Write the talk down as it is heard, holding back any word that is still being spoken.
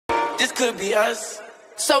This could be us.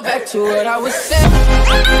 So back to what I was saying.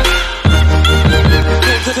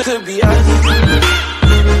 This could be us.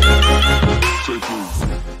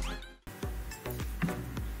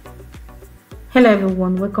 Hello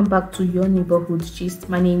everyone, welcome back to your neighborhood gist.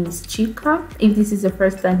 My name is Chika. If this is your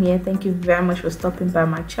first time here, thank you very much for stopping by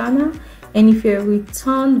my channel, and if you're a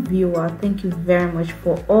return viewer, thank you very much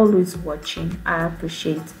for always watching. I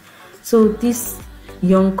appreciate. So this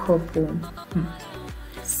young couple,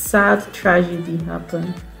 sad tragedy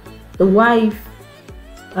happened. The wife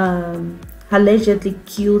allegedly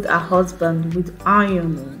killed her husband with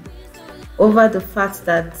iron over the fact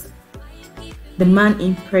that the man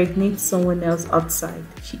impregnates someone else outside.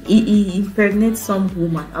 He impregnates some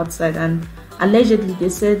woman outside, and allegedly they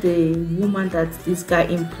said the woman that this guy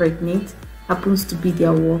impregnates happens to be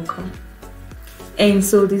their worker. And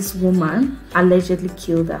so this woman allegedly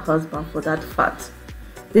killed her husband for that fact.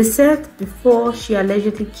 They said before she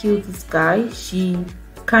allegedly killed this guy, she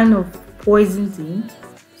kind of poisoned him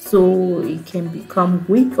so he can become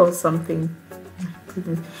weak or something.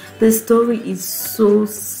 Goodness. The story is so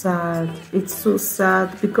sad. It's so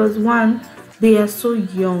sad because one, they are so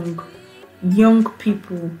young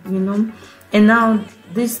people, you know, and now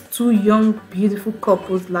these two young beautiful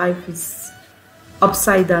couples' life is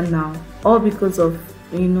upside down now, all because of,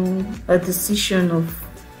 you know, a decision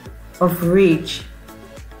of rage.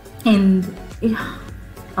 And yeah,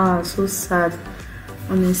 so sad,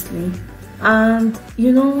 honestly. And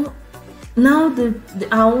you know, now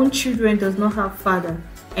our own children does not have father,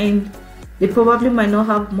 and they probably might not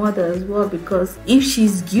have mother as well, because if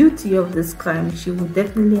she's guilty of this crime, she will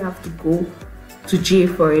definitely have to go to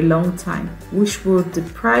jail for a long time, which will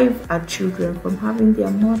deprive our children from having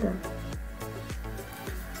their mother.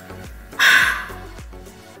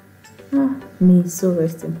 May so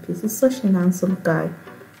rest in peace. He's such an handsome guy.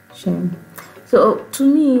 Shame. So to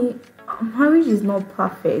me, marriage is not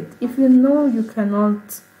perfect. If you know you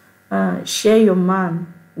cannot share your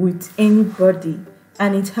man with anybody,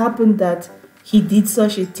 and it happened that he did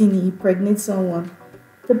such a thing, he impregnated someone,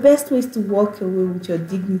 the best way is to walk away with your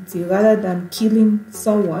dignity rather than killing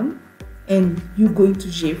someone and you going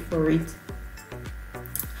to jail for it.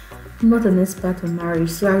 I'm not an expert on marriage,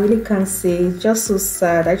 so I really can't say. It's just so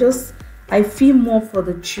sad. I feel more for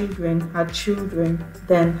the children, her children,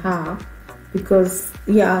 than her, because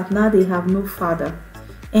yeah, now they have no father.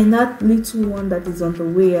 And that little one that is on the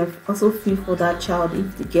way, I also feel for that child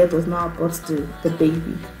if the girl does not abort the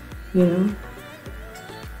baby, you know.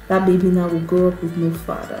 That baby now will grow up with no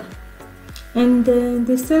father. And then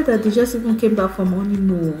they said that they just even came back from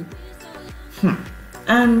honeymoon.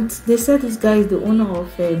 And they said this guy is the owner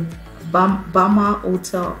of a Bama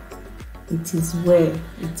hotel. It is well,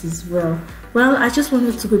 it is well. Well, I just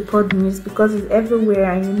wanted to report news because it's everywhere,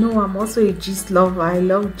 and you know I'm also a gist lover. I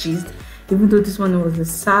love gist. Even though this one was a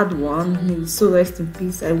sad one, may so rest in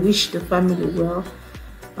peace. I wish the family well.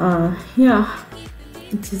 Yeah,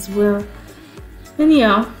 it is well.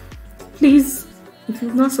 Anyhow, please, if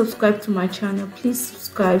you've not subscribed to my channel, please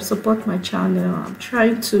subscribe, support my channel. I'm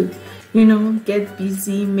trying to, you know, get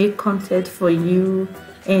busy, make content for you,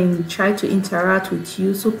 and try to interact with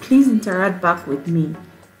you. So please interact back with me.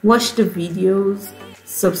 Watch the videos,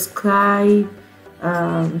 subscribe,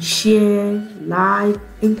 share, like,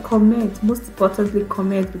 and comment. Most importantly,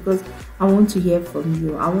 comment, because I want to hear from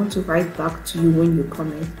you. I want to write back to you when you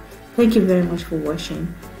comment. Thank you very much for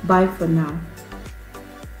watching. Bye for now.